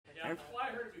there. Well,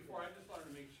 I heard it before. I just wanted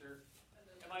to make sure.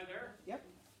 Am I there? Yep.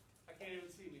 I can't even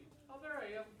see me. Oh, there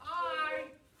I am. Hi.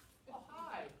 Oh,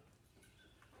 hi.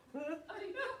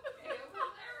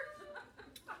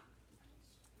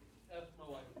 That's my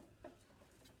wife.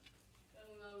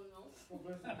 We'll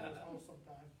visit his house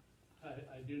sometime.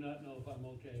 I do not know if I'm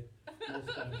okay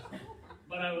most times,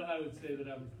 but I would say that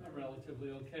I'm relatively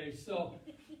okay. So,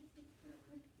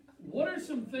 what are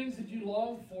some things that you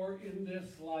long for in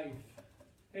this life?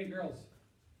 Hey, girls,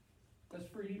 that's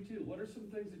for you too. What are some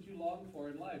things that you long for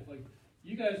in life? Like,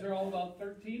 you guys are all about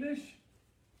 13-ish,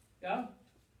 yeah?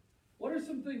 What are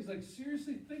some things, like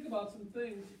seriously think about some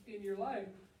things in your life,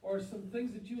 or some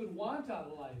things that you would want out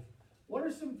of life? What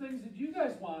are some things that you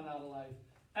guys want out of life?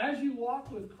 As you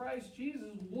walk with Christ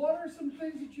Jesus, what are some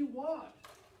things that you want?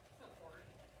 Support.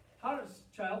 How does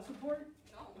child support?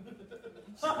 No.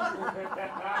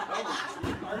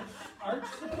 Art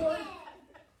support?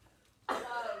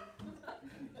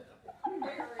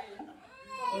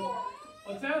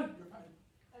 What's that?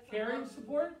 Caring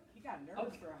support? You got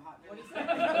nervous for a hot minute.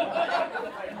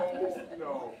 I hope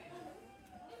no.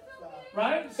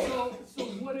 Right? So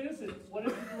what is it? What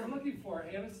is it we're looking for?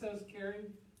 Hannah says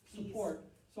caring support.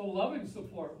 So loving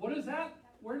support. What is that?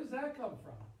 Where does that come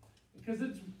from? Because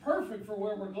it's perfect for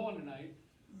where we're going tonight.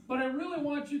 But I really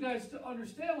want you guys to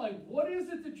understand, like, what is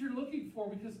it that you're looking for?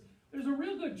 Because there's a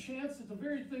real good chance that the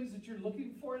very things that you're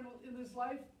looking for in this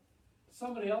life,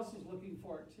 somebody else is looking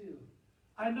for it too.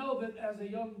 I know that as a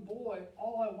young boy,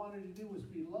 all I wanted to do was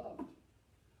be loved.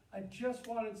 I just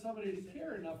wanted somebody to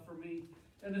care enough for me.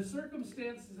 And the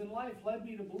circumstances in life led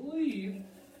me to believe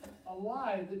a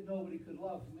lie that nobody could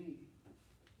love me.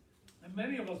 And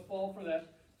many of us fall for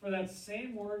that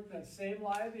same word, that same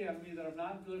lie of the enemy, that I'm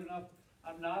not good enough,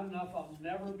 I'm not enough, I'll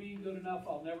never be good enough,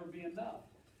 I'll never be enough.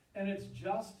 And it's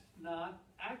just not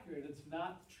accurate. It's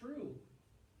not true.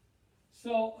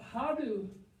 So how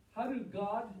do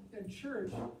God and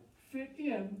church fit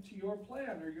into your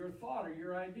plan or your thought or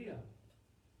your idea?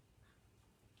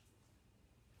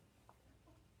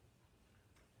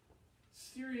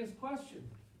 Serious question.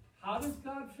 How does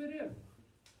God fit in?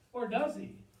 Or does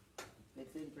he?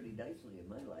 Fits in pretty nicely in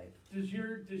my life. Does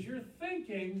your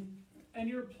thinking and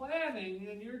your planning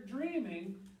and your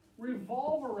dreaming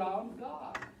revolve around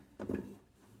God?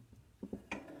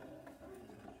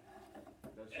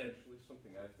 That's actually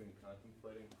something I've been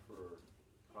contemplating for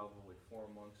probably 4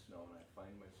 months now, and I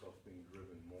find myself being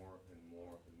driven more and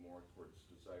more and more towards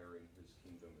desiring his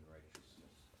kingdom and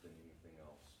righteousness than anything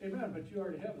else. Amen, but you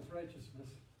already have his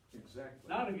righteousness. Exactly.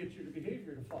 Now to get your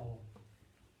behavior to follow.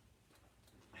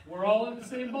 We're all in the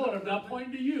same boat. I'm not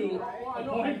pointing to you. I'm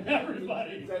pointing to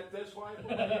everybody. That's why I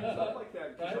put my hands up like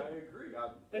that, because Right? I agree.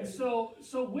 And so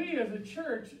we as a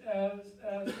church, as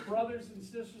brothers and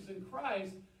sisters in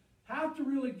Christ, have to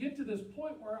really get to this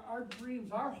point where our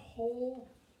dreams, our whole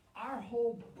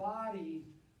body,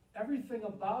 everything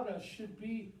about us should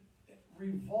be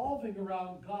revolving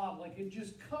around God. Like it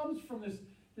just comes from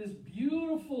this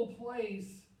beautiful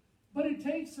place, but it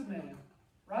takes a minute,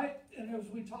 right? And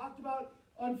as we talked about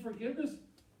unforgiveness,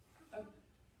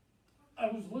 I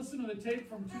was listening to the tape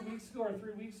from 2 weeks ago or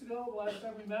 3 weeks ago, the last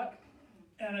time we met,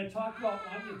 and I talked about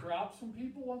wanting to drop some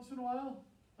people once in a while.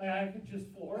 Like I could just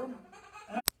floor them.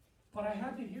 But I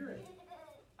had to hear it.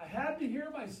 I had to hear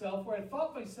myself where I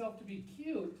thought myself to be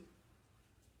cute.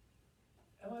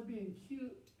 Am I being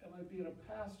cute? Am I being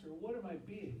a pastor? What am I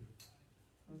being?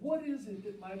 What is it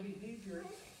that my behavior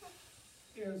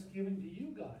is giving to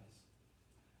you guys?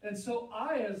 And so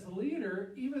I, as the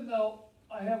leader, even though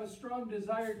I have a strong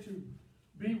desire to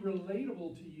be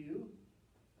relatable to you,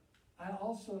 I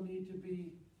also need to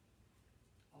be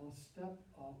a step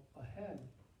up ahead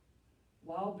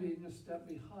while being a step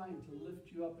behind to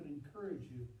lift you up and encourage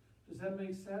you. Does that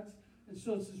make sense? And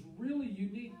so it's this really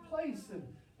unique place,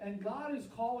 and God is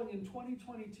calling in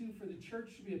 2022 for the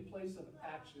church to be a place of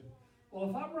action. Well,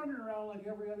 if I'm running around like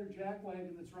every other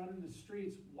jackwagon that's running the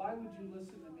streets, why would you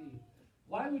listen to me?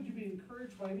 Why would you be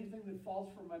encouraged by anything that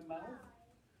falls from my mouth?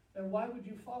 And why would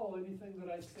you follow anything that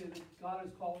I say that God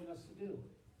is calling us to do?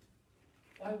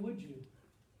 Why would you?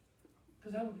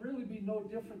 Because I would really be no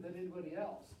different than anybody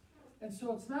else. And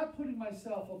so it's not putting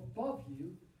myself above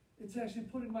you, it's actually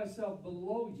putting myself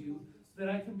below you so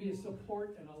that I can be a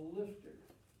support and a lifter,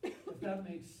 if that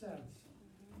makes sense.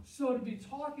 So to be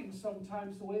talking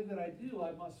sometimes the way that I do,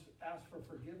 I must ask for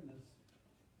forgiveness.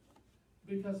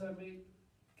 Because I make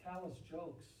callous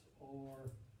jokes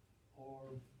or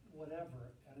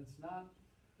whatever, and it's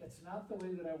not the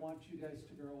way that I want you guys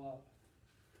to grow up.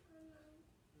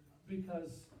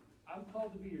 Because I'm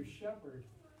called to be your shepherd,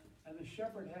 and the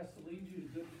shepherd has to lead you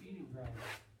to good feeding grounds.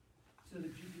 so that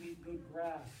you can eat good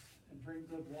grass and drink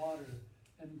good water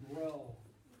and grow,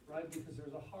 right? Because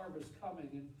there's a harvest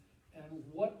coming, and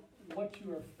what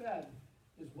you are fed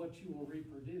is what you will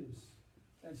reproduce.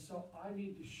 And so I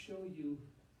need to show you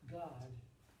God.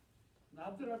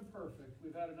 Not that I'm perfect.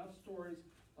 We've had enough stories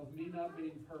of me not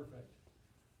being perfect.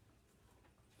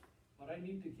 But I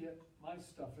need to get my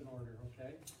stuff in order,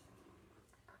 okay?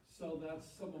 So that's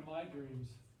some of my dreams.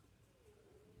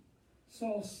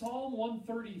 So Psalm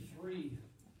 133.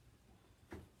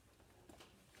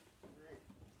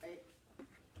 Right.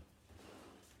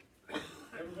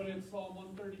 Everybody in Psalm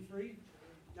 133?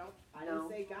 Nope, I No. didn't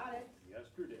say got it.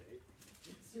 Yesterday.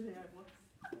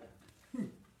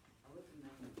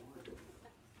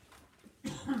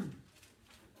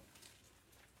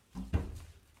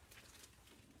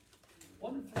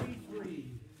 One, three,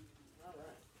 three. All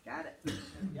right. Got it.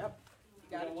 Yep.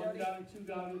 We Got it, one Jody. got it, two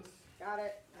got it, Got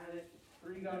it. Got it.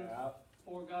 three got it, Yeah.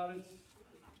 four got it.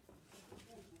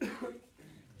 I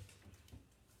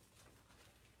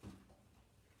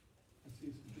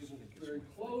see some people very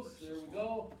close. There we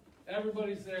go.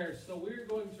 Everybody's there. So we're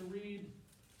going to read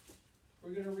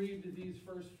these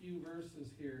first few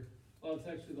verses here. Well, it's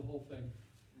actually the whole thing.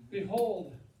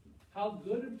 Behold, how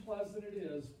good and pleasant it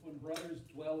is when brothers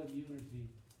dwell in unity.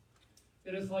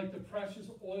 It is like the precious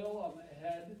oil on the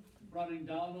head running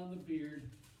down on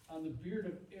the beard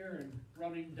of Aaron,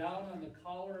 running down on the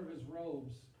collar of his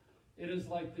robes. It is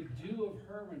like the dew of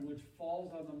Hermon, which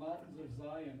falls on the mountains of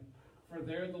Zion. For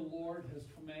there the Lord has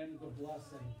commanded the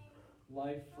blessing,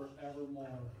 life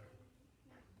forevermore.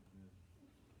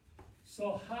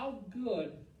 So how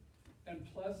good and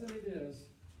pleasant it is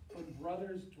when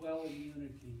brothers dwell in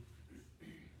unity.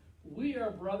 We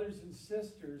are brothers and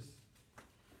sisters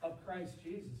of Christ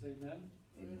Jesus, amen?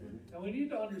 Amen. And we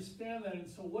need to understand that. And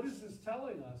so what is this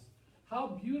telling us?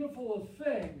 How beautiful a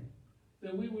thing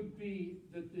that we would be,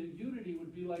 that the unity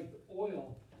would be like the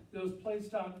oil that was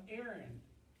placed on Aaron.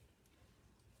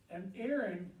 And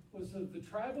Aaron was of the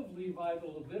tribe of Levi, the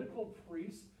Levitical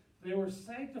priests. They were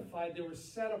sanctified. They were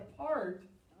set apart.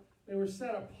 They were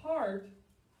set apart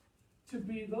to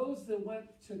be those that went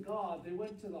to God. They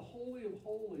went to the Holy of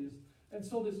Holies. And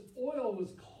so this oil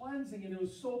was cleansing, and it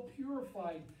was so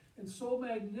purifying and so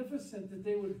magnificent that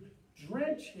they would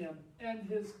drench him and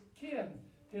his kin,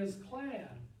 his clan.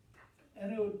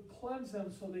 And it would cleanse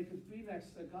them so they could be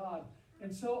next to God.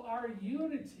 And so our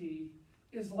unity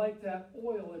is like that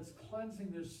oil. It's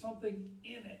cleansing. There's something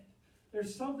in it.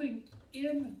 There's something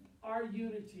in our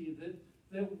unity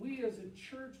that we as a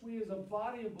church, we as a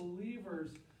body of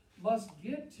believers must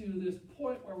get to this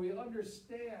point where we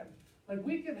understand. Like,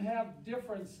 we can have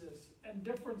differences, and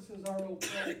differences are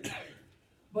okay.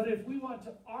 But if we want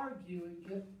to argue and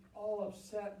get all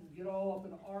upset and get all up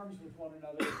in arms with one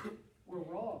another, we're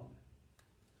wrong.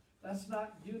 That's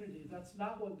not unity. That's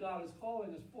not what God is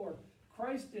calling us for.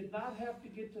 Christ did not have to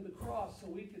get to the cross so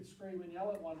we could scream and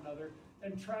yell at one another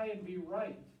and try and be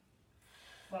right.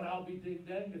 But I'll be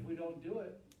ding-danged if we don't do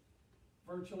it.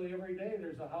 Virtually every day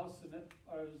there's a house in it,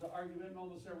 or there's an argument in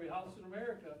almost every house in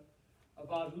America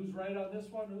about who's right on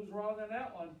this one, who's wrong on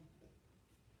that one.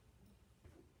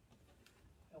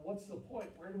 And what's the point?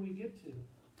 Where do we get to?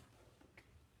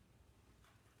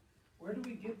 Where do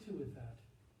we get to with that?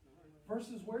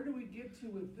 Versus where do we get to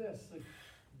with this? Like,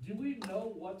 do we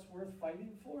know what's worth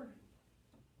fighting for?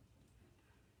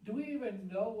 Do we even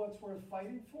know what's worth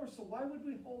fighting for? So why would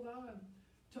we hold on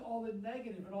to all the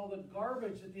negative and all the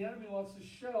garbage that the enemy wants to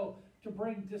show to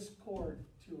bring discord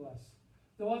to us,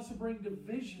 that wants to bring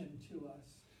division to us?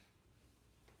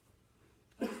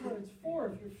 That's what it's for.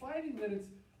 If you're fighting that it's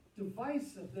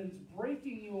divisive, that it's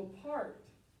breaking you apart,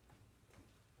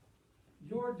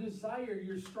 your desire,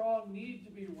 your strong need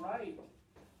to be right,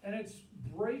 and it's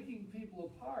breaking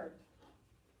people apart,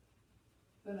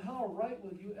 then how right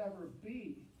will you ever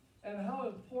be? And how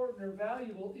important or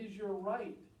valuable is your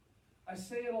right? I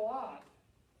say it a lot.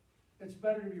 It's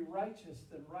better to be righteous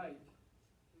than right.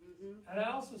 Mm-hmm. And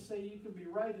I also say you can be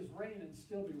right as rain and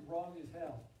still be wrong as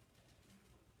hell.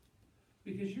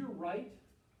 Because your right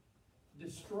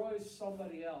destroys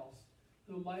somebody else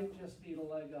who might just need a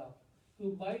leg up,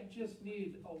 who might just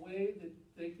need a way that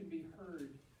they can be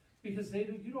heard, because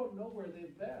you don't know where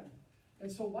they've been.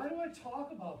 And so why do I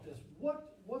talk about this?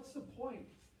 What's the point?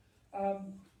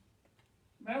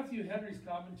 Matthew Henry's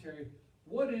commentary,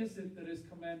 what is it that is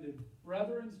commended?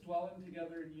 Brethren dwelling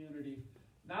together in unity,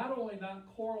 not only not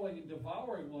quarreling and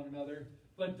devouring one another,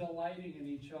 but delighting in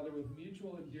each other with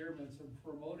mutual endearments and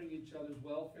promoting each other's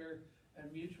welfare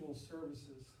and mutual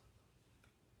services.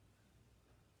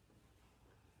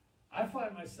 I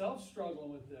find myself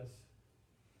struggling with this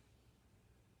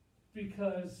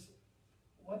because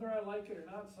whether I like it or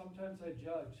not, sometimes I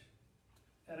judge.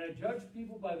 And I judge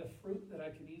people by the fruit that I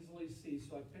can easily see.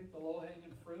 So I pick the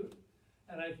low-hanging fruit,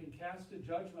 and I can cast a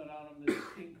judgment on them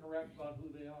that's incorrect about who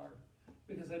they are.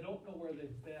 Because I don't know where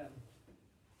they've been.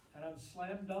 And I'm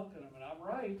slam dunking them, and I'm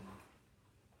right,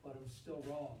 but I'm still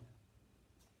wrong.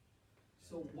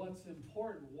 So what's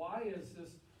important? Why is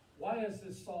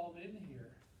this psalm in here?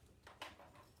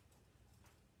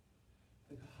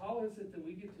 Like, how is it that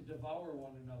we get to devour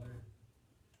one another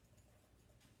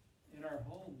in our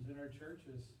homes, in our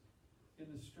churches, in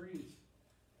the streets?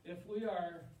 If we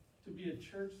are to be a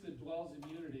church that dwells in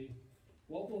unity,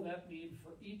 what will that mean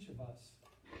for each of us?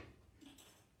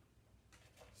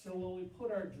 So when we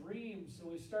put our dreams,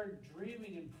 and we start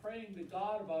dreaming and praying to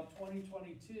God about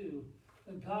 2022,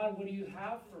 and God, what do you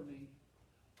have for me?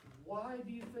 Why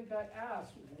do you think I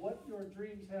asked what your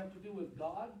dreams have to do with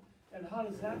God, and how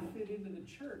does that fit into the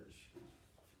church?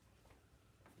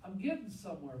 I'm getting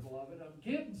somewhere, beloved. I'm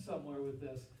getting somewhere with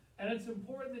this. And it's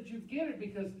important that you get it,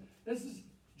 because this is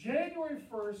January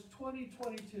 1st,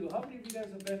 2022. How many of you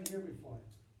guys have been here before?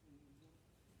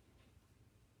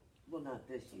 Well, not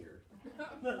this year.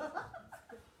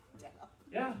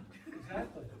 Yeah,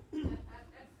 exactly.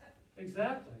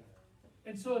 Exactly.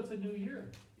 And so it's a new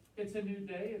year. It's a new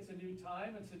day. It's a new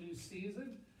time. It's a new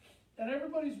season. And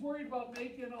everybody's worried about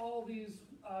making all these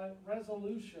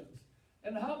resolutions.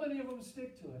 And how many of them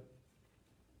stick to it?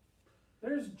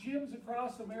 There's gyms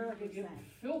across America getting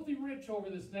filthy rich over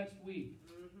this next week.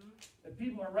 And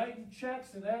people are writing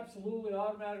checks and absolutely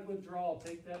automatic withdrawal.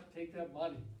 Take that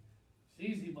money. It's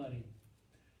easy money.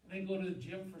 And then go to the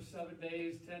gym for 7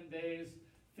 days, 10 days,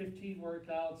 15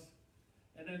 workouts.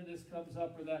 And then this comes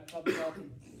up or that comes up.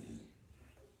 And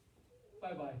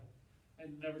bye-bye.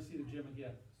 And never see the gym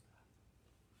again.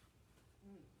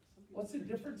 What's the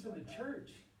difference in the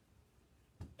church?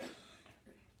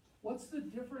 What's the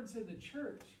difference in the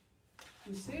church?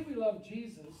 We say we love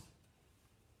Jesus,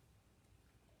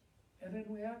 and then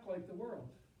we act like the world.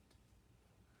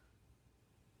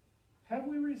 Have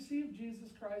we received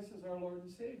Jesus Christ as our Lord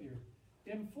and Savior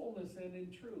in fullness and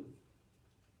in truth?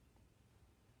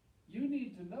 You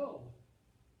need to know.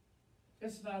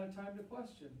 It's not a time to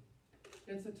question.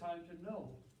 It's a time to know.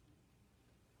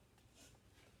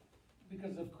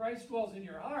 Because if Christ dwells in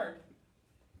your heart,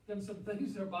 then some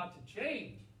things are about to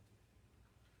change.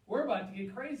 We're about to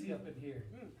get crazy up in here.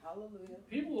 Hallelujah.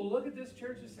 People will look at this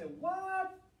church and say,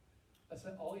 what? I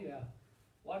said, oh yeah.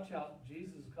 Watch out,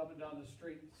 Jesus is coming down the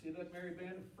street. See that merry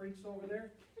band of freaks over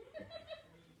there?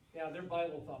 Yeah, they're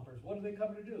Bible thumpers. What are they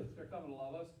coming to do? They're coming to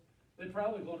love us. They're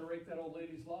probably going to rake that old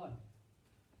lady's lawn.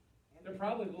 They're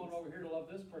probably going over here to love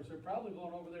this person. They're probably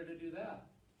going over there to do that.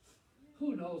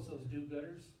 Who knows those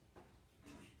do-gooders?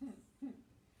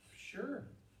 Sure.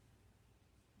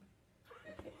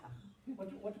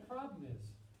 What the problem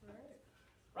is.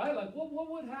 Right? Like,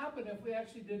 what would happen if we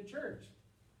actually did church?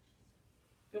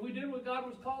 If we did what God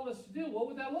was called us to do, what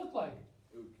would that look like?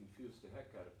 It would confuse the heck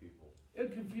out of people. It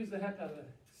would confuse the heck out of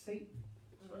Satan.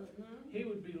 That's right. He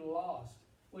would be lost.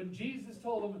 When Jesus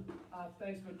told him,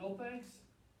 thanks but no thanks,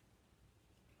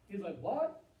 he's like,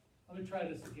 what? Let me try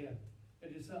this again.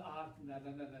 And he said, no.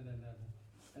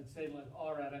 And Satan like,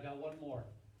 all right, I got one more.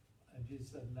 And Jesus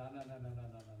said, no.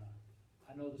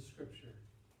 I know the scripture,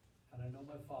 and I know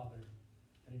my Father,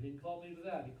 and he didn't call me to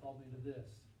that, he called me to this.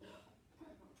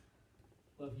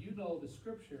 But if you know the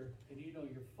scripture, and you know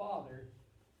your Father,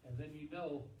 and then you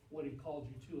know what he called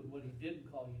you to and what he didn't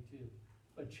call you to.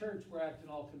 But church, we're acting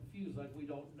all confused like we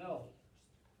don't know.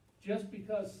 Just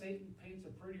because Satan paints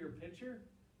a prettier picture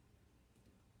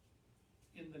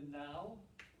in the now,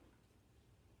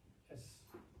 it's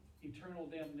eternal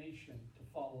damnation to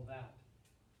follow that.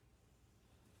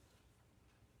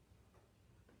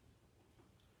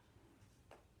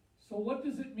 So what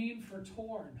does it mean for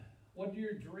torn? What are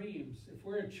your dreams? If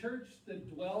we're a church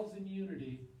that dwells in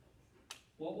unity,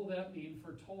 what will that mean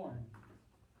for torn?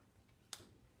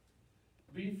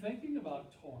 Be thinking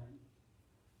about torn.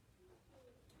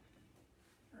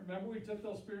 Remember we took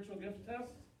those spiritual gift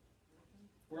tests?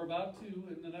 We're about to,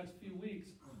 in the next few weeks,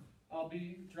 I'll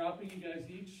be dropping you guys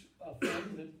each a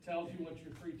thing that tells you what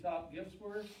your 3 top gifts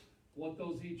were, what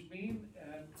those each mean,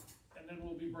 and then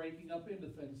we'll be breaking up into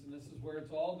things, and this is where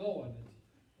it's all going.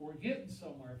 We're getting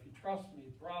somewhere. If you trust me,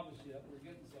 promise you, we're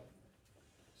getting somewhere.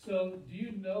 So, do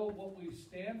you know what we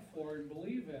stand for and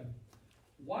believe in?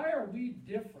 Why are we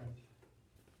different?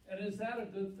 And is that a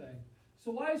good thing?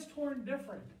 So why is torn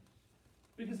different?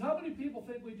 Because how many people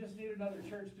think we just need another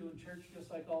church doing church just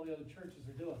like all the other churches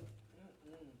are doing?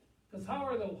 Because how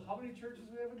many churches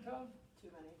do we have in town? Too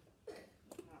many.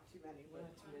 Not too many.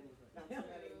 Not too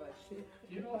many, but.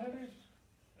 Do you know, Henry?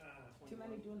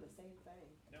 probably doing the same thing.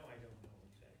 No, I don't know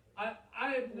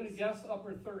exactly. I'm gonna guess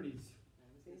upper thirties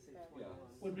Yeah.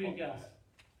 would be a guess.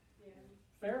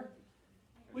 Fair?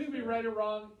 We could be right or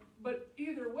wrong, but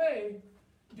either way,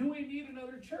 do we need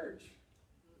another church?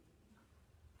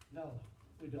 No,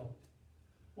 we don't.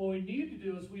 What we need to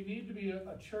do is we need to be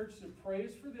a church that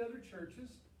prays for the other churches,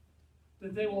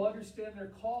 that they will understand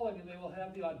their calling and they will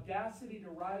have the audacity to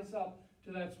rise up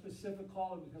to that specific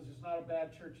calling, because there's not a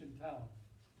bad church in town.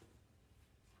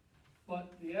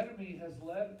 But the enemy has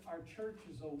led our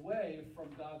churches away from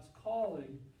God's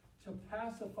calling to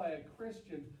pacify a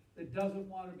Christian that doesn't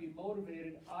want to be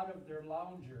motivated out of their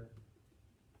lounger.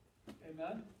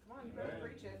 Amen? Come on, you better Amen.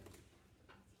 preach it.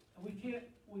 And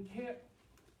we can't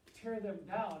tear them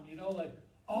down, you know, like,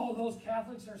 oh, those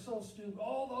Catholics are so stupid,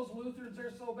 oh, those Lutherans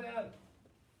are so bad.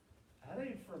 That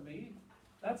ain't for me.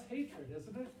 That's hatred,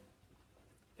 isn't it?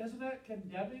 Isn't that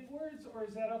condemning words, or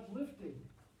is that uplifting?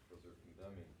 Those are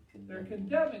condemning. They're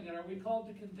condemning, and are we called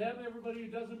to condemn everybody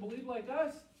who doesn't believe like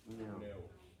us? No. No.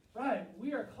 Right,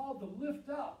 we are called to lift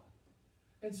up.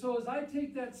 And so as I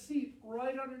take that seat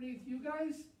right underneath you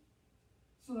guys,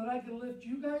 so that I can lift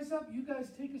you guys up, you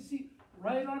guys take a seat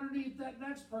right underneath that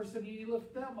next person and you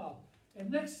lift them up.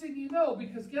 And next thing you know,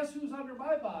 because guess who's under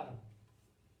my bottom?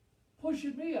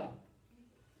 Pushing me up.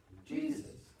 Jesus.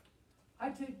 I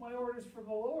take my orders from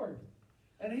the Lord.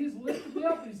 And he's lifting me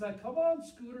up. He's like, come on,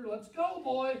 Scooter, let's go,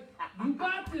 boy. You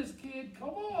got this, kid. Come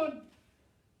on.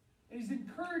 And he's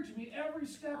encouraged me every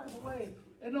step of the way.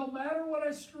 And no matter what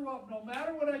I screw up, no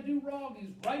matter what I do wrong, he's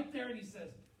right there and he says,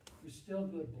 you're still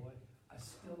good, boy. I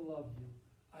still love you.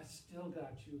 I still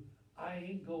got you. I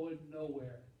ain't going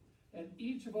nowhere. And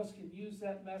each of us can use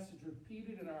that message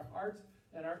repeated in our hearts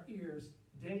and our ears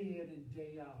day in and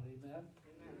day out. Amen?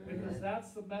 Because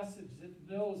that's the message that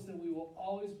knows that we will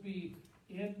always be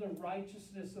in the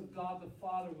righteousness of God the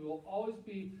Father. We will always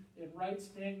be in right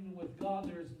standing with God.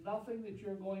 There is nothing that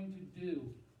you're going to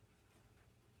do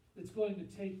that's going to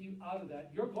take you out of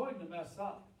that. You're going to mess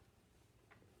up.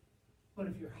 But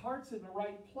if your heart's in the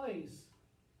right place,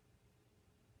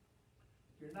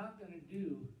 you're not going to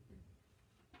do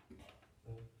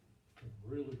the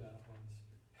really bad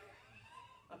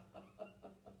ones.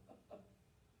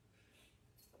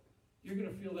 You're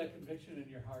going to feel that conviction in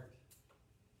your heart.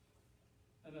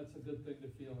 And that's a good thing to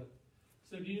feel it.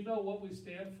 So do you know what we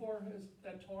stand for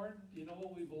at Torn? Do you know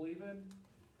what we believe in?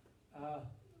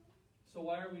 So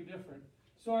why are we different?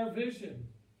 So our vision,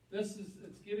 it's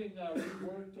getting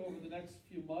reworked over the next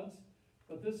few months,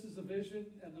 but this is the vision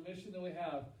and the mission that we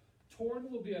have.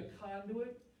 Torn will be a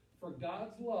conduit for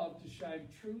God's love to shine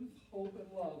truth, hope,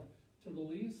 and love to the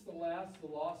least, the last, the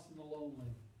lost, and the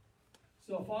lonely.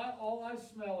 So if all I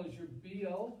smell is your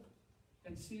BO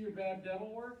and see your bad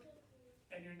dental work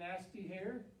and your nasty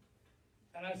hair,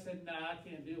 and I said, nah, I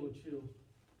can't deal with you,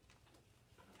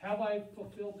 have I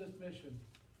fulfilled this mission?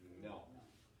 No.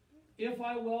 If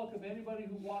I welcome anybody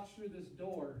who walks through this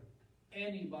door,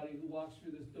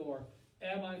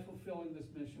 am I fulfilling this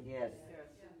mission? Yes.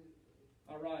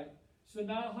 All right. So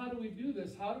now how do we do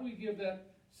this? How do we give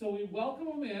that? So we welcome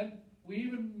them in. We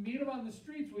even meet them on the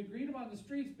streets. We greet them on the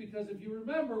streets because if you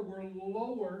remember, we're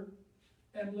lower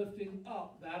and lifting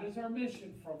up. That is our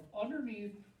mission, from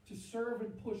underneath to serve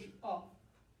and push up.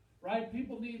 Right?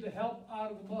 People need the help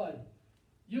out of the mud.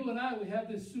 You and I, we have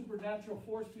this supernatural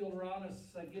force field around us.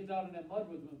 I get down in that mud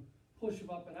with them, push them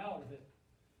up and out of it.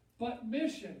 But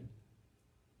mission,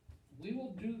 we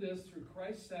will do this through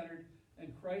Christ-centered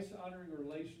and Christ-honoring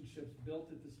relationships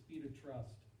built at the speed of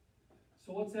trust.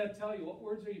 So what's that tell you? What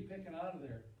words are you picking out of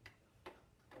there?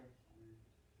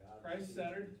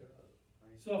 Christ-centered.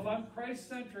 So if I'm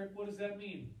Christ-centric, what does that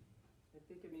mean? I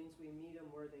think it means we meet them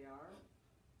where they are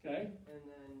Okay? and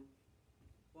then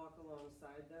walk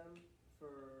alongside them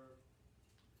for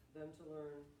them to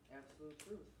learn absolute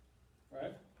truth.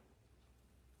 Right?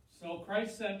 So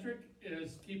Christ-centric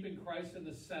is keeping Christ in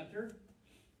the center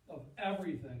of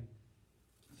everything.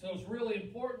 So it's really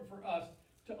important for us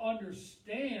to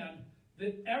understand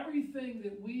that everything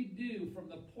that we do from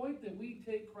the point that we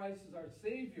take Christ as our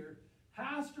Savior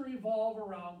has to revolve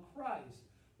around Christ.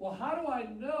 Well, how do I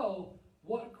know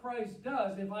what Christ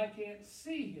does if I can't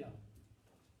see him?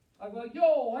 I go,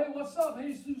 yo, hey, what's up,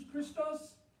 Jesus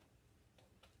Christos?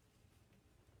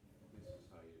 This is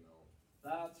how you know.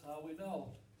 That's how we know.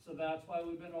 So that's why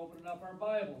we've been opening up our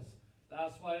Bibles.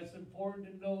 That's why it's important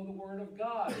to know the Word of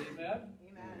God. Amen?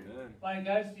 Amen. Like,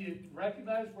 guys, do you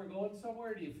recognize we're going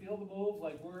somewhere? Do you feel the move?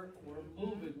 Like we're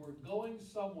moving. We're going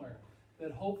somewhere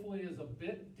that hopefully is a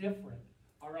bit different.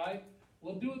 All right?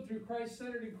 We'll do it through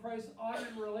Christ-centered and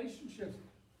Christ-honoring relationships.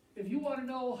 if you want to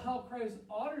know how Christ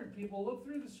honored people, look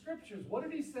through the scriptures. What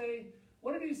did he say?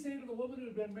 What did he say to the woman who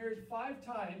had been married 5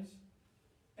 times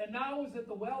and now is at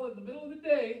the well in the middle of the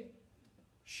day,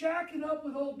 shacking up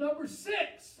with old number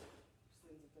 6?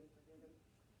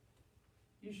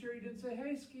 You sure he didn't say,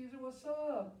 hey, Skeezer, what's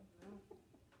up?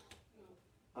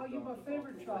 Oh, you're my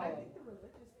favorite child.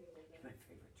 My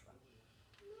favorite trouble.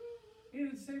 He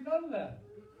didn't say none of that.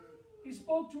 He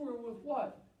spoke to her with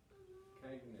what?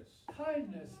 Kindness.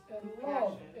 Kindness and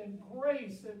love and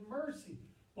grace and mercy.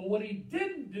 But what he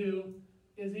didn't do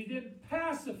is he didn't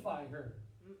pacify her.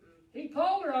 He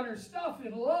called her on her stuff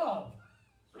in love.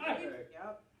 Right?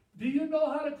 Yep. Do you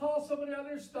know how to call somebody on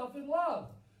their stuff in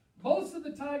love? Most of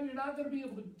the time, you're not going to be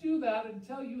able to do that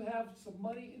until you have some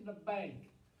money in the bank.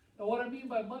 And what I mean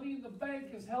by money in the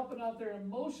bank is helping out their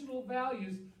emotional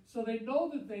values so they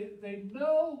know that they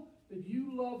know that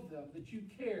you love them, that you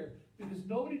care. Because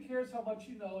nobody cares how much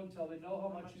you know until they know how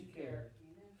much you care.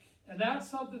 And that's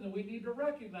something that we need to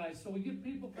recognize. So we get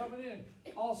people coming in,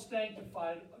 all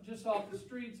stankified, just off the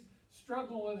streets,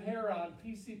 struggling with heroin,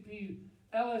 PCP,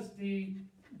 LSD,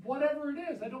 whatever it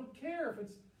is. I don't care if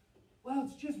it's, well,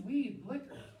 it's just weed,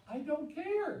 liquor. I don't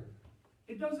care.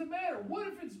 It doesn't matter. What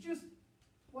if it's just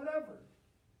whatever?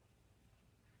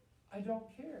 I don't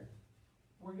care.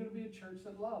 We're going to be a church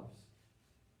that loves.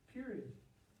 Period.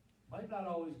 Might not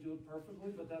always do it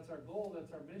perfectly, but that's our goal.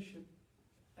 That's our mission.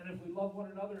 And if we love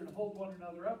one another and hold one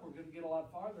another up, we're going to get a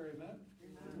lot farther. Amen?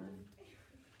 Amen.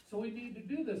 So we need to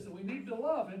do this, and we need to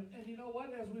love. And you know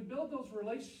what? As we build those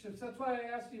relationships, that's why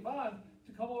I asked Yvonne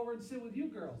to come over and sit with you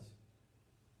girls.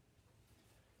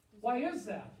 Why is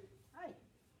that? Hi.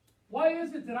 Why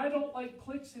is it that I don't like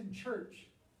cliques in church?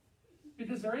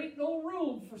 Because there ain't no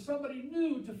room for somebody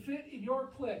new to fit in your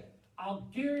clique. I'll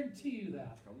guarantee you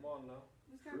that. Come on now.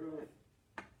 True.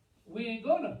 We ain't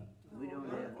gonna. We don't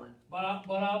have one. But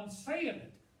I'm saying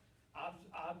it.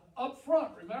 I'm up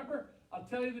front, remember? I'll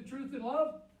tell you the truth in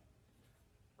love.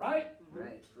 Right?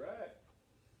 Right. That's right.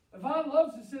 Yvonne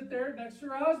loves to sit there next to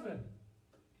her husband.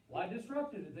 Why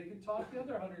disrupt it if they can talk the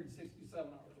other 167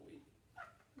 hours a week?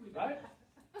 Right?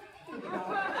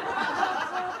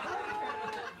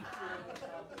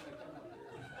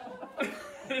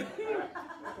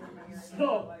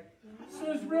 So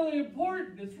it's really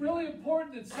important. It's really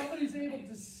important that somebody's able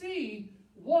to see,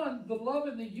 one, the love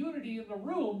and the unity in the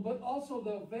room, but also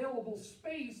the available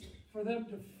space for them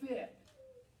to fit.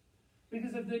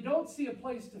 Because if they don't see a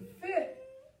place to fit,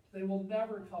 they will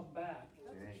never come back.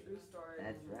 That's a true story.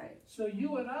 That's right. So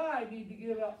you and I need to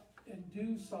get up and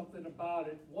do something about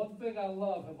it. One thing I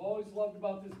love, I've always loved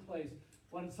about this place,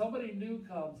 when somebody new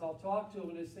comes, I'll talk to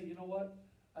them and they say, you know what?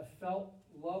 I felt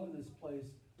love in this place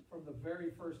from the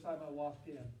very first time I walked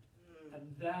in.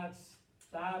 And that's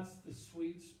the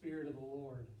sweet spirit of the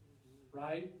Lord,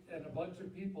 right? And a bunch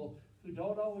of people who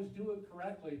don't always do it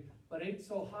correctly, but ain't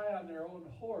so high on their own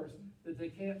horse that they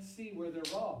can't see where they're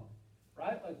wrong,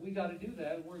 right? Like, we got to do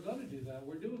that, and we're going to do that.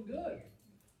 We're doing good.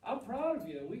 I'm proud of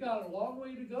you. We got a long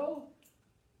way to go,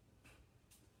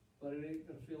 but it ain't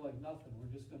going to feel like nothing.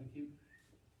 We're just going to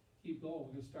keep going.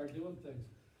 We're going to start doing things.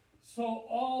 So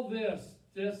all this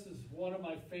is one of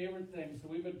my favorite things. So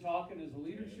we've been talking as a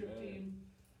leadership team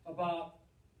about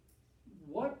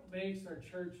what makes our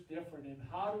church different and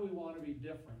how do we want to be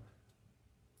different.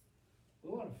 We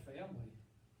want a family.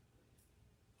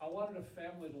 I wanted a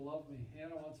family to love me.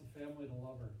 Hannah wants a family to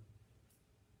love her.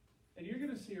 And you're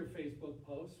going to see her Facebook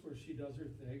posts where she does her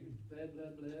thing. Blah, blah,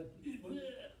 blah, blah.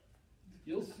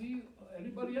 You'll see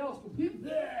anybody else go,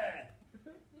 blah,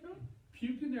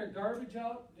 puking their garbage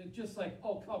out. It's just like,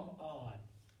 oh, come on.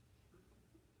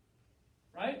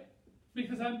 Right?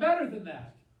 Because I'm better than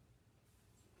that.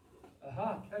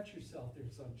 Aha, catch yourself there,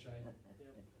 sunshine.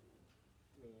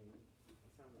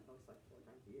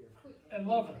 And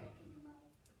love her.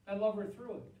 And love her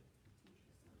through it.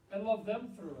 And love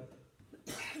them through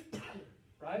it.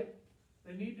 Right?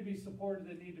 They need to be supported,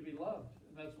 they need to be loved.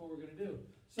 And that's what we're going to do.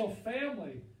 So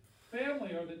family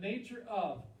are the nature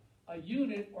of a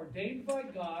unit ordained by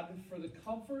God for the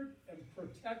comfort and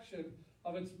protection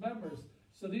of its members.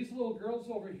 So these little girls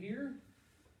over here,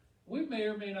 we may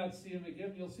or may not see them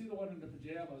again. You'll see the one in the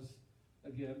pajamas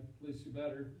again. At least you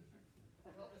better.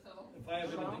 If I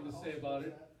have anything to say about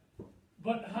it.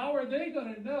 But how are they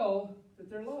going to know that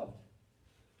they're loved?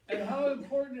 And how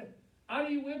important, out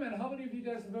of you women, how many of you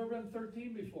guys have ever been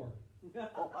 13 before?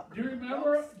 Do you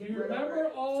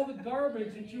remember all the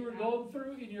garbage that you were going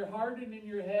through in your heart and in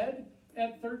your head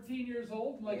at 13 years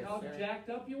old? Like how jacked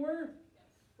up you were?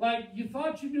 Like you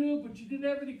thought you knew it, but you didn't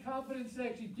have any confidence to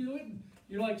actually do it. And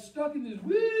you're like stuck in this,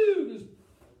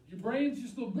 your brains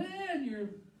just go, man,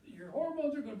 you're your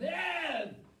hormones are going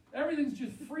bad. Everything's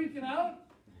just freaking out.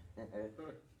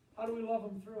 How do we love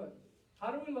them through it?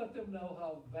 How do we let them know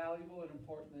how valuable and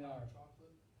important they are?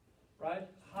 Right?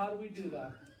 How do we do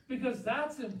that? Because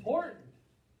that's important,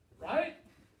 right?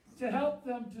 To help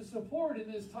them to support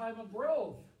in this time of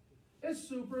growth. It's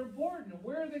super important. And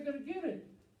where are they going to get it?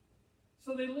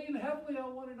 So they lean heavily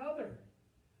on one another.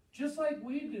 Just like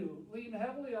we do, lean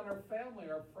heavily on our family,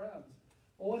 our friends.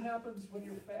 Well, what happens when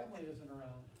your family isn't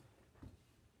around?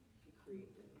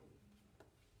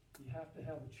 You have to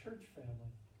have a church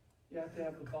family. You have to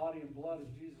have the body and blood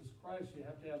of Jesus Christ. You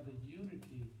have to have the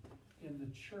unity in the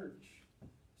church.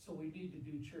 So we need to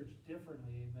do church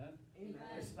differently, amen? Amen.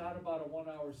 It's not about a 1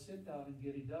 hour sit down and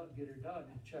get her done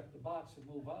and check the box and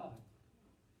move on.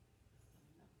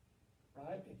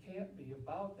 Right? It can't be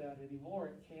about that anymore.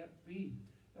 It can't be.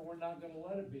 And we're not going to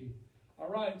let it be. All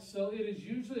right, so it is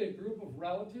usually a group of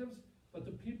relatives, but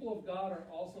the people of God are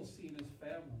also seen as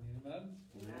family, amen?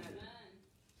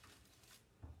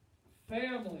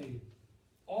 Family.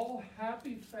 All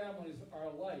happy families are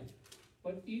alike,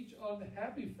 but each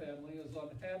unhappy family is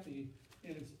unhappy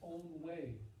in its own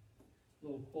way. A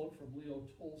little quote from Leo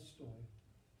Tolstoy.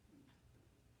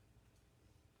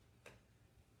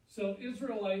 So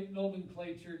Israelite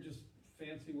nomenclature, just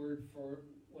fancy word for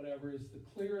whatever, is the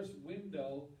clearest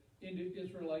window into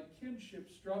Israelite kinship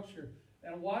structure.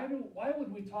 And why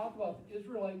would we talk about the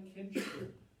Israelite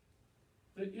kinship?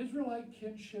 The Israelite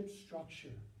kinship structure.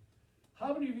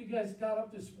 How many of you guys got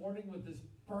up this morning with this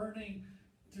burning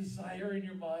desire in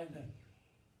your mind that,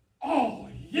 oh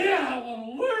yeah, I want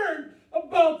to learn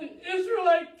about the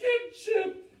Israelite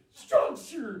kinship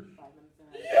structure?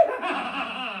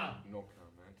 Yeah! No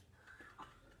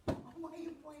comment. Why are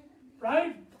you pointing at me?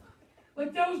 Right?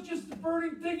 Like that was just the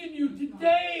burning thing in you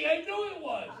today. I knew it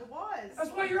was. It was. That's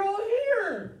why you're all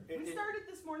here. We started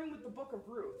this morning with the book of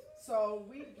Ruth. So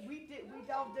we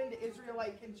delved into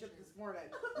Israelite kinship this morning.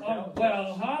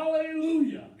 Well,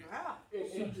 hallelujah. Yeah.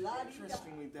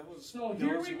 Interestingly, that was So that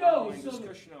here was we an go. ongoing So-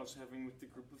 discussion I was having with the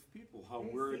group of people, how You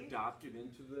we're see? adopted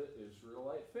Into the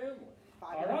Israelite family.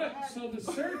 All right, so the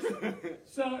search,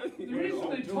 so the You're reason all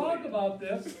they doing talk it. about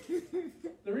this,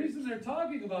 the reason they're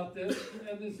talking about this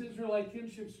and this Israelite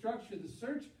kinship structure, the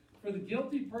search for the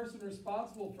guilty person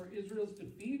responsible for Israel's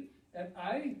defeat at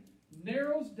Ai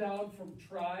narrows down from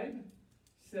tribe,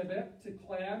 Sebet, to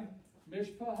clan,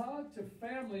 Mishpah, to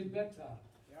family, Betah,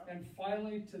 and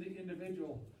finally to the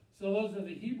individual. So those are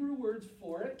the Hebrew words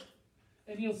for it.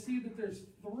 And you'll see that there's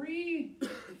 3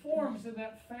 forms in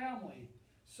that family.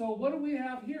 So what do we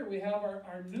have here? We have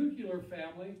our nuclear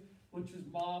family, which is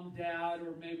mom, dad,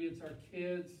 or maybe it's our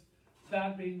kids.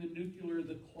 That being the nuclear,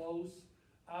 the close.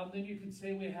 Then you can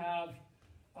say we have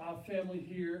family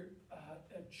here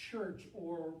at church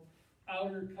or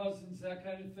outer cousins, that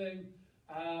kind of thing.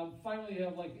 Finally, you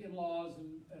have like in-laws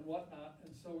and whatnot.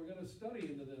 And so we're going to study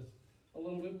into this a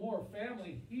little bit more.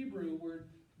 Family, Hebrew word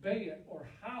bayit or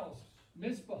house,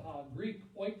 Mizpah, Greek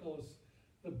oikos,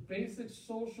 the basic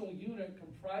social unit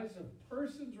comprised of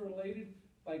persons related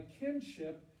by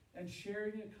kinship and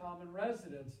sharing a common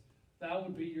residence. That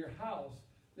would be your house.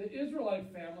 The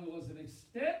Israelite family was an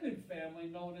extended family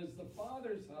known as the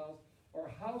father's house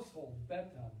or household,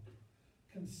 Betam,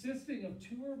 consisting of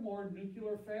 2 or more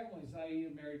nuclear families, i.e.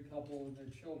 a married couple and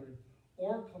their children,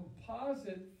 or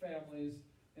composite families,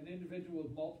 an individual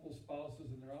with multiple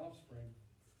spouses and their offspring.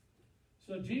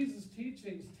 So Jesus'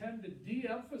 teachings tend to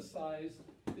de-emphasize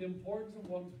the importance of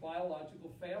one's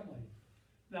biological family.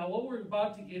 Now, what we're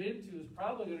about to get into is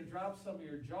probably going to drop some of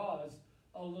your jaws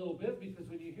a little bit, because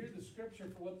when you hear the scripture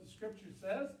for what the scripture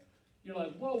says, you're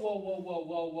like, whoa, whoa, whoa, whoa,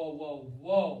 whoa, whoa, whoa,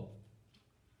 whoa.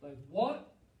 Like,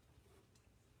 what?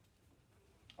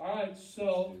 All right,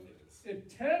 so it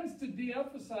tends to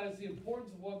de-emphasize the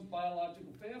importance of one's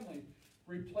biological family,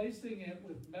 replacing it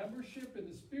with membership in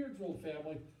the spiritual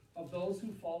family of those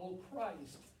who follow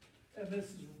Christ. And this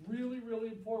is really, really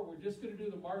important. We're just going to do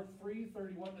the Mark 3,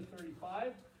 31 to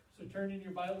 35. So turn in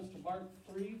your Bibles to Mark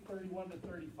 3, 31 to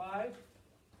 35.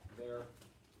 There.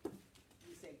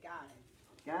 You say got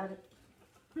it. Got it?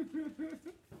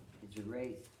 It's a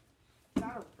race. It's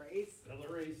not a race.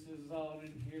 The race is on,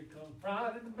 and here comes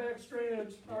pride in the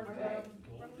backstretch. Hard All time. right.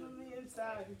 Running on the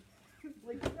inside.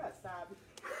 Like, you gotta stop.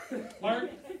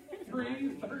 Mark 3,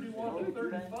 31 to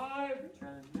 35.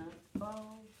 Trying not to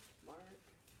fall. Mark.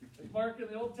 Is Mark in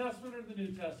the Old Testament or the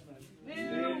New Testament?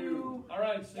 New. All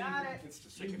right, so Got it. It's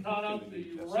the you second caught book up. in The New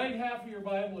Testament. right half of your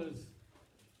Bible is,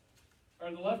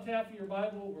 or the left half of your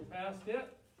Bible, we're past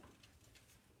it.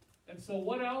 And so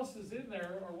what else is in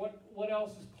there, or what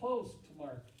else is close to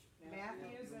Mark?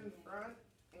 Matthew's in front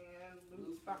and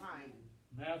Luke's behind.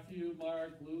 Matthew,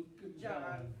 Mark, Luke, and John.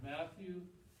 John. Matthew,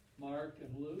 Mark,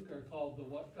 and Luke are called the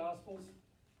what Gospels?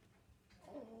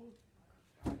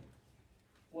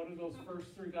 What are those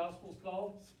first three Gospels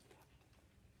called?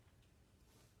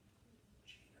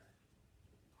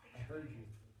 I heard you.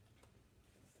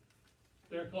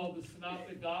 They're called the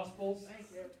Synoptic Gospels, Thank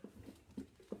you.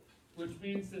 which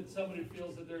means that somebody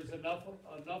feels that there's enough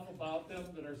about them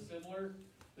that are similar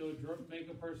that would make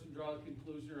a person draw a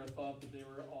conclusion or a thought that they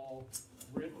were all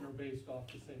written or based off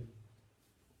the same.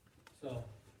 So,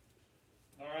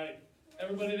 all right,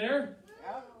 everybody there?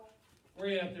 Yep. Where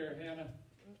you at there, Hannah?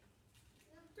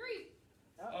 3.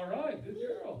 All right, good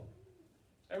girl.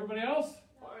 Everybody else?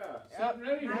 Oh, yeah. Set and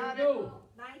ready, here Got we it. go.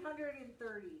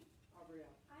 930.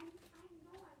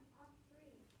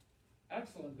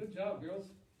 Excellent, good job, girls.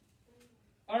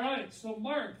 All right, so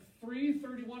Mark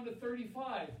 3:31 to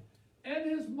 35. And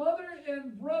his mother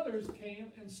and brothers came,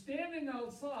 and standing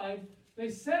outside, they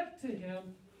sent to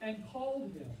him and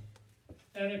called him.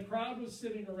 And a crowd was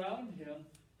sitting around him,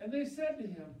 and they said to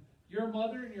him, your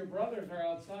mother and your brothers are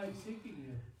outside seeking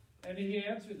you. And he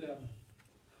answered them,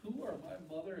 who are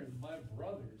my mother and my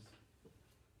brothers?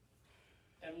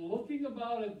 And looking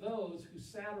about at those who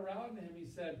sat around him, he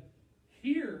said,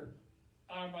 here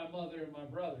are my mother and my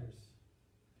brothers.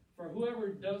 For whoever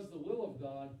does the will of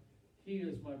God, he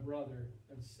is my brother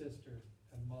and sister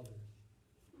and mother.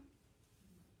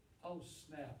 Oh,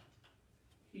 snap.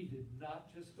 He did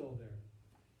not just go there.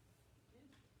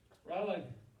 Right? Like,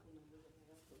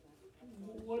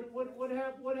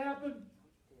 what happened?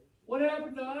 What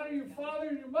happened to honor your father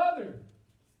and your mother?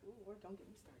 Don't get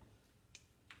me started.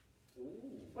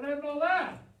 Ooh, What happened to all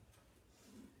that?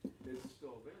 it's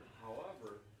still there.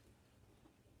 However,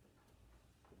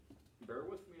 bear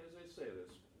with me as I say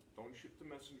this. Don't shoot the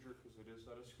messenger because it is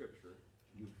out of scripture.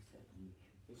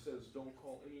 It says, don't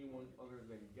call anyone other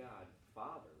than God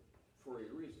Father for a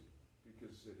reason,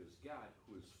 because it is God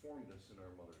who has formed us in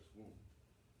our mother's womb.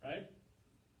 Right?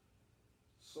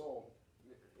 So,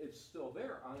 it's still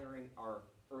there, honoring our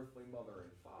earthly mother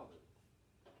and father.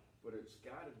 But it's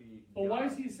got to be But why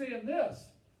God. is he saying this?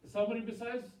 Somebody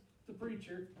besides the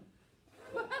preacher.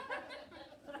 Brother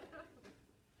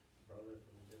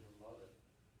from a different mother.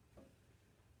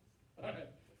 All right.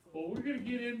 Well, we're going to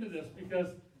get into this because,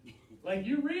 like,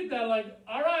 you read that, like,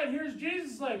 all right, here's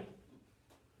Jesus, like,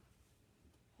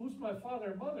 who's my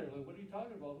father and mother? Like, what are you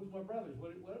talking about? Who's my brothers?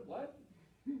 What?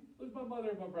 Who's my mother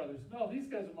and my brothers? No, these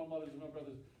guys are my mothers and my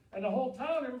brothers. And the whole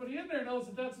town, everybody in there knows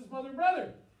that that's his mother and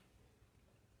brother.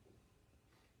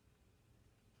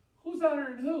 Who's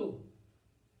honoring who?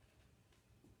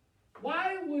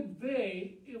 Why would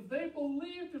they, if they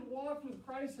believed and walked with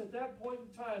Christ at that point in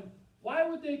time, why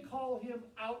would they call him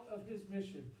out of his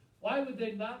mission? Why would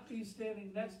they not be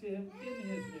standing next to him in his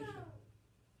mission?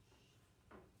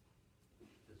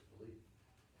 Disbelief.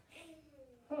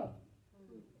 Huh.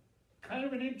 Kind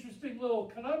of an interesting little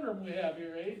conundrum we have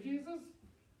here, eh, Jesus?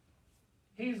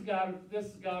 This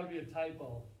has got to be a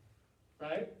typo,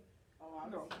 right? Oh,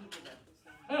 I'm keeping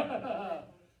it.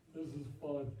 This is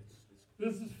fun.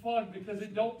 This is fun because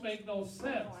it don't make no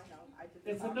sense. Oh, I know. I did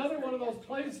the It's Bible another one of study those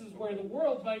places where the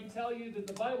world might tell you that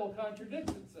the Bible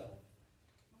contradicts itself.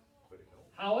 But it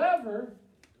don't. However,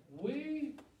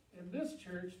 we in this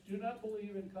church do not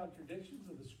believe in contradictions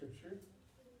of the Scripture.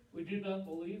 We do not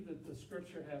believe that the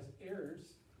Scripture has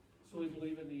errors, so we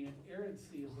believe in the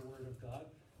inerrancy of the Word of God.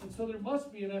 And so there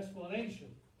must be an explanation.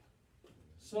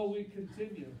 So we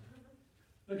continue.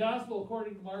 The Gospel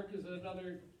according to Mark is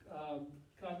another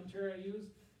commentary I use.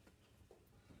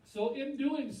 So in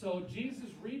doing so, Jesus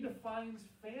redefines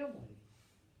family.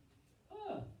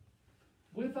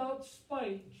 Without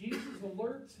spite, Jesus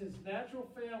alerts his natural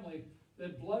family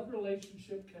that blood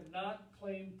relationship cannot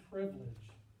claim privilege.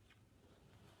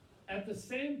 At the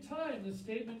same time, the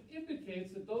statement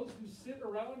indicates that those who sit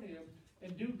around him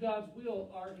and do God's will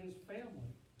are his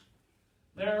family.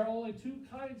 There are only two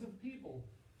kinds of people: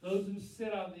 those who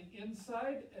sit on the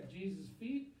inside at Jesus'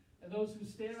 feet, and those who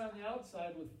stand on the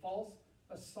outside with false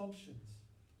assumptions.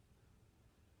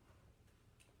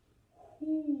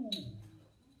 Ooh.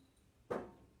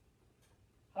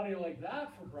 How do you like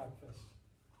that for breakfast?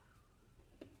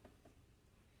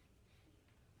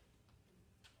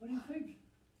 What do you think?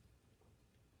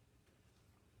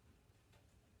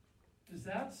 Does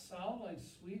that sound like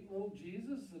sweet little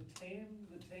Jesus, the tame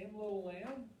little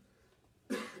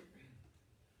lamb?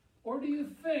 Or do you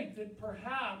think that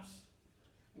perhaps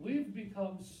we've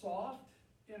become soft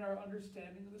in our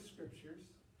understanding of the Scriptures?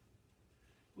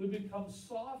 We've become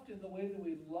soft in the way that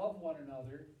we love one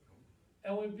another,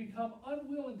 and we've become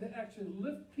unwilling to actually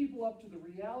lift people up to the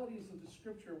realities of the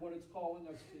Scripture, what it's calling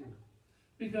us to.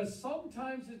 Because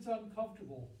sometimes it's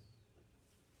uncomfortable.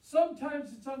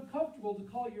 Sometimes it's uncomfortable to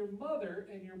call your mother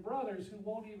and your brothers who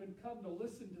won't even come to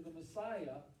listen to the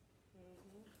Messiah.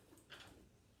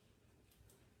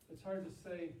 It's hard to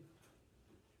say,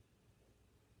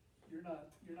 you're not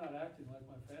acting like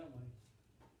my family.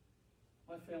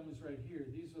 My family's right here.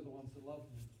 These are the ones that love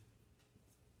me.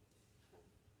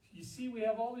 You see, we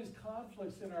have all these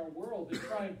conflicts in our world that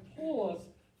try and pull us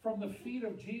from the feet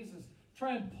of Jesus,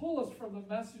 try and pull us from the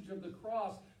message of the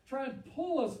cross, try and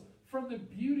pull us from the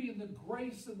beauty and the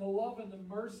grace and the love and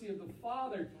the mercy of the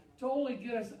Father to only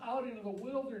get us out into the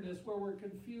wilderness where we're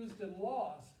confused and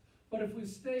lost. But if we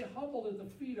stay humbled at the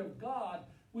feet of God,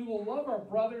 we will love our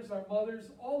brothers, our mothers,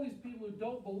 all these people who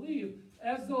don't believe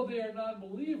as though they are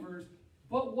non-believers.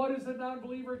 But what does a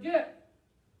non-believer get?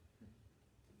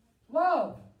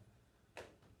 Love.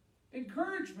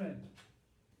 Encouragement.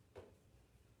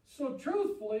 So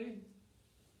truthfully,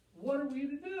 what are we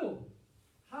to do?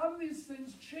 How do these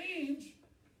things change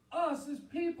us as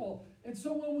people? And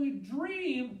so when we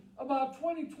dream about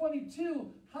 2022,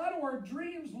 how do our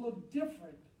dreams look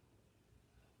different?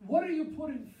 What are you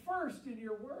putting first in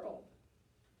your world?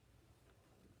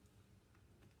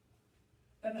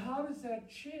 And how does that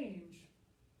change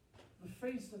the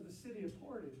face of the city of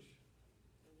Portage?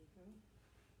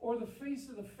 Or the face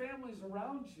of the families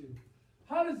around you?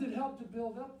 How does it help to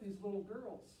build up these little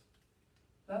girls?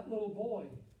 That little boy?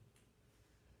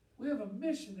 We have a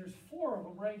mission. There's 4 of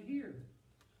them right here.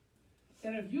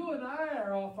 And if you and I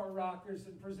are off our rockers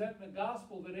and presenting a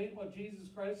gospel that ain't what Jesus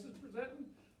Christ is presenting,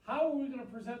 how are we going to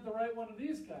present the right one to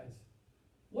these guys?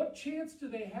 What chance do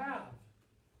they have?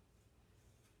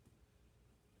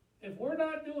 If we're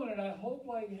not doing it, I hope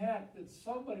like heck that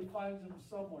somebody finds them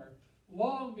somewhere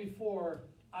long before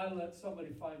I let somebody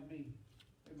find me.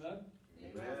 Amen?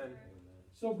 Amen.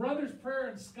 So Brothers' Prayer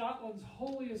in Scotland's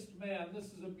holiest man, this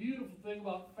is a beautiful thing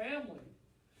about family.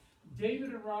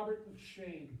 David and Robert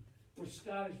McShane were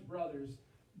Scottish brothers.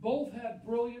 Both had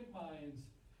brilliant minds.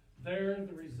 There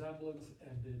the resemblance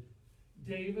ended.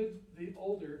 David, the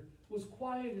older, was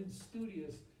quiet and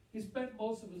studious. He spent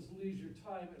most of his leisure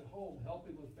time at home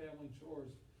helping with family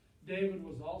chores. David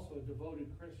was also a devoted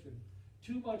Christian,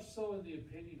 too much so in the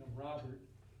opinion of Robert.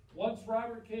 Once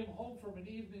Robert came home from an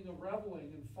evening of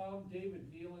reveling and found David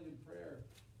kneeling in prayer.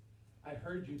 "I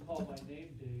heard you call my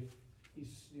name, Dave," he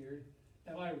sneered.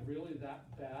 "Am I really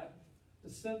that bad?" The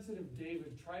sensitive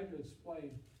David tried to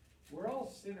explain, "We're all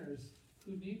sinners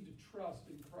who need to trust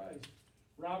in Christ."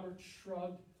 Robert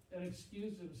shrugged and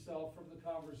excused himself from the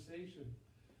conversation.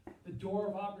 The door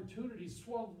of opportunity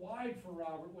swung wide for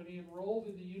Robert when he enrolled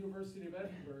in the University of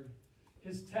Edinburgh.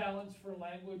 His talents for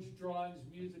language, drawings,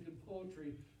 music, and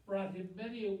poetry brought him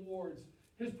many awards.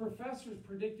 His professors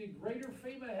predicted greater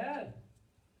fame ahead.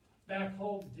 Back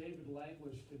home, David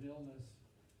languished in illness,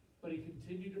 but he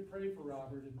continued to pray for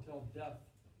Robert until death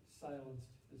silenced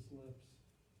his lips.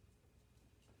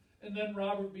 And then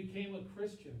Robert became a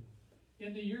Christian.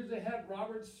 In the years ahead,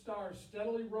 Robert's star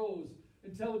steadily rose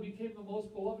until he became the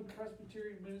most beloved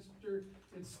Presbyterian minister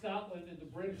in Scotland and the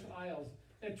British Isles.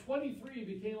 At 23,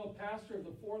 he became a pastor of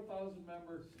the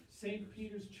 4,000-member St.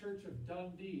 Peter's Church of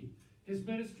Dundee. His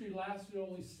ministry lasted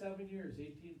only 7 years,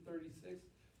 1836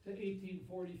 to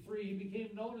 1843. He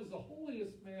became known as the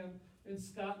holiest man in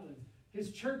Scotland.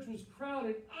 His church was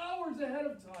crowded hours ahead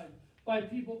of time by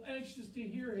people anxious to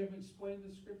hear him explain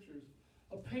the scriptures.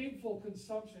 A painful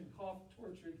consumption cough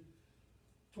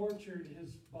tortured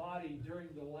his body during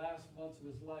the last months of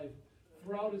his life.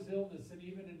 Throughout his illness and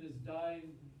even in his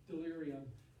dying delirium,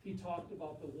 he talked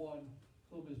about the one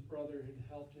whom his brother had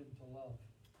helped him to love.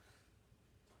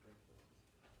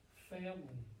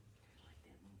 Family.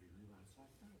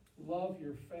 Love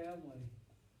your family.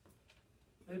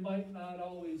 They might not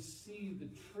always see the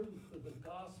truth of the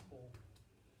gospel.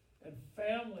 And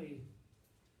family,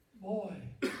 boy,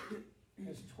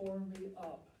 has torn me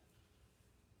up.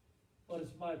 But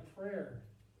it's my prayer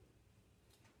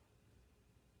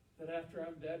that after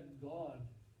I'm dead and gone,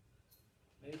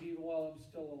 maybe even while I'm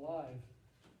still alive,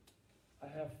 I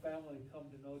have family come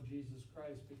to know Jesus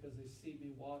Christ because they see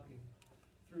me walking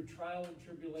through trial and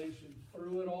tribulation.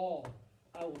 Through it all,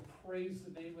 I will praise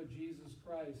the name of Jesus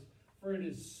Christ, for it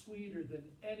is sweeter than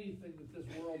anything that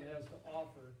this world has to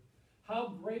offer. How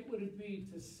great would it be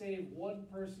to save one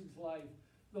person's life?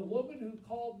 The woman who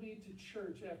called me to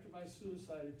church after my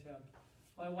suicide attempt,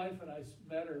 my wife and I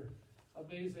met her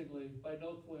amazingly, by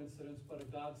no coincidence, but a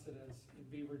godcidence, in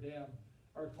Beaver Dam,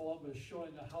 or Columbus,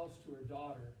 showing a house to her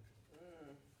daughter.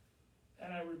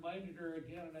 And I reminded her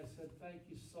again, and I said, "Thank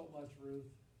you so much, Ruth.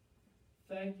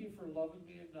 Thank you for loving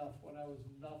me enough when I was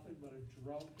nothing but a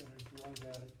drunk and a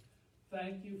drug addict.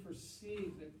 Thank you for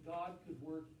seeing that God could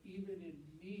work even in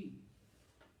me.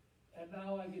 And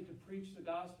now I get to preach the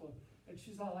gospel. And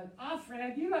she's all like, Fred, I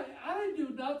didn't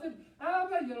do nothing. I'm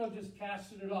not, just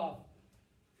casting it off.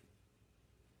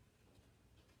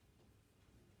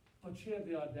 But she had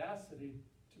the audacity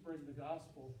to bring the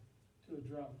gospel to a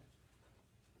drunk,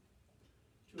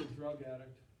 to a drug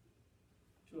addict,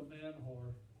 to a man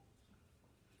whore,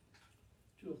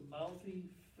 to a mouthy,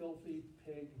 filthy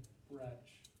pig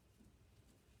wretch.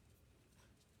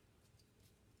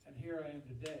 And here I am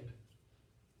today.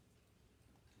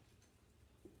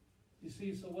 You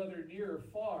see, so whether near or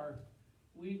far,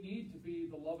 we need to be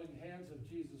the loving hands of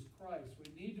Jesus Christ.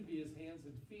 We need to be his hands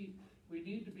and feet. We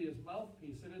need to be his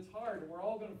mouthpiece. And it's hard, and we're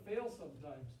all going to fail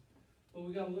sometimes. But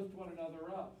we got to lift one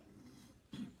another up.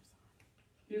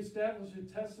 He established a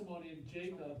testimony in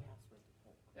Jacob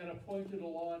and appointed a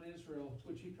law in Israel,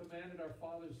 which he commanded our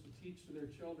fathers to teach to their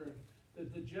children,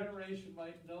 that the generation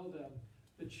might know them,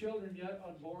 the children yet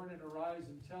unborn, and arise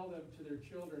and tell them to their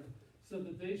children, so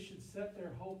that they should set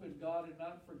their hope in God and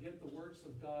not forget the works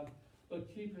of God,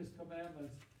 but keep his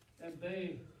commandments, and that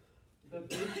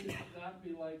they should not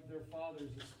be like their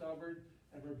fathers, a stubborn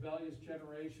and rebellious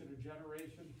generation, a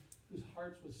generation whose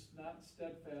hearts was not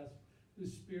steadfast,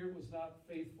 whose spirit was not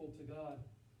faithful to God.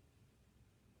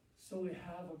 So we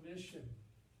have a mission.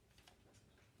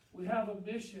 We have a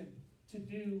mission to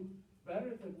do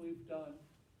better than we've done.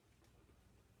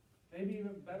 Maybe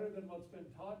even better than what's been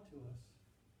taught to us.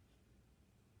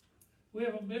 We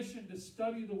have a mission to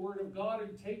study the Word of God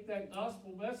and take that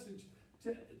gospel message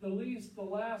to the least, the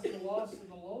last, the lost, and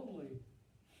the lonely,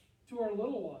 to our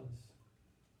little ones.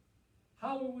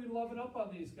 How are we loving up on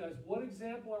these guys? What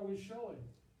example are we showing?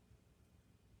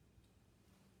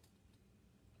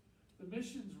 The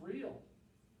mission's real.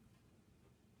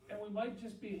 And we might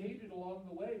just be hated along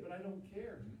the way, but I don't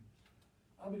care.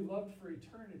 I'll be loved for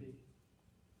eternity.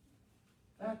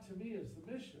 That to me is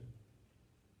the mission.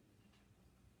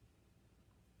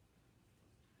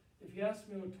 If you ask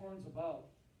me what Torn's about,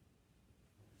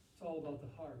 it's all about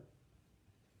the heart.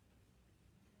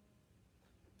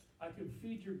 I can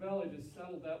feed your belly to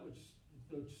settle that which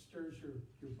stirs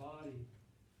your body.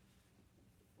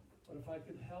 But if I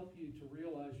can help you to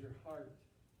realize your heart,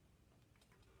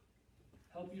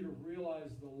 help you to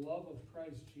realize the love of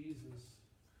Christ Jesus,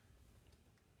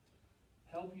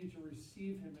 help you to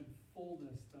receive him in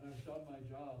fullness, then I've done my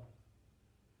job.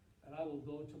 And I will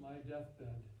go to my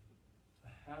deathbed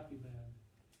a happy man,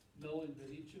 knowing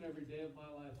that each and every day of my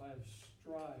life I have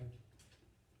strived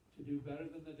to do better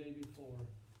than the day before,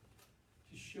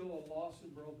 to show a lost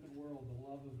and broken world the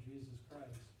love of Jesus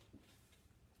Christ.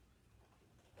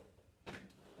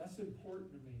 That's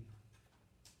important to me.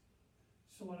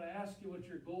 So when I ask you what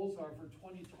your goals are for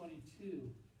 2022,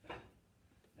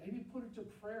 maybe put it to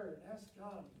prayer and ask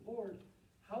God, Lord,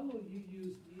 how will you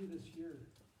use me this year?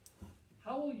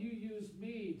 How will you use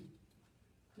me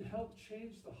to help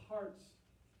change the hearts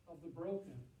of the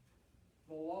broken,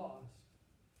 the lost?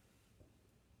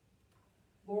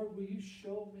 Lord, will you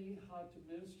show me how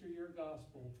to minister your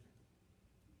gospel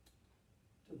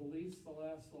to the least, the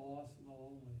last, the lost, and the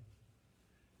lonely?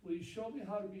 Will you show me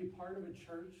how to be a part of a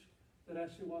church that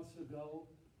actually wants to go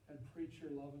and preach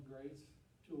your love and grace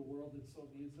to a world that so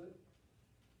needs it?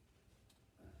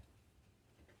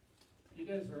 You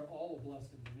guys are all a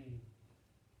blessing to me.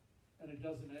 And it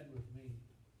doesn't end with me.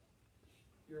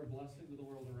 You're a blessing to the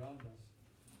world around us.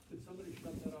 Could somebody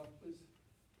shut that off, please?